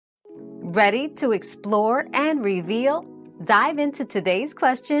Ready to explore and reveal? Dive into today's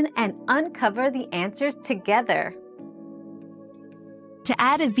question and uncover the answers together. To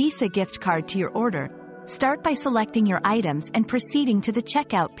add a Visa gift card to your order, start by selecting your items and proceeding to the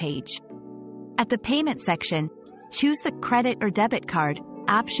checkout page. At the payment section, choose the credit or debit card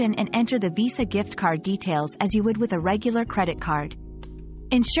option and enter the Visa gift card details as you would with a regular credit card.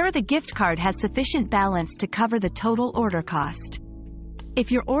 Ensure the gift card has sufficient balance to cover the total order cost. If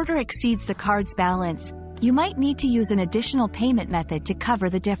your order exceeds the card's balance, you might need to use an additional payment method to cover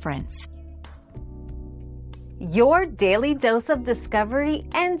the difference. Your daily dose of discovery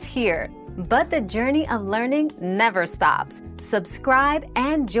ends here, but the journey of learning never stops. Subscribe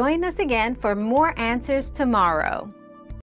and join us again for more answers tomorrow.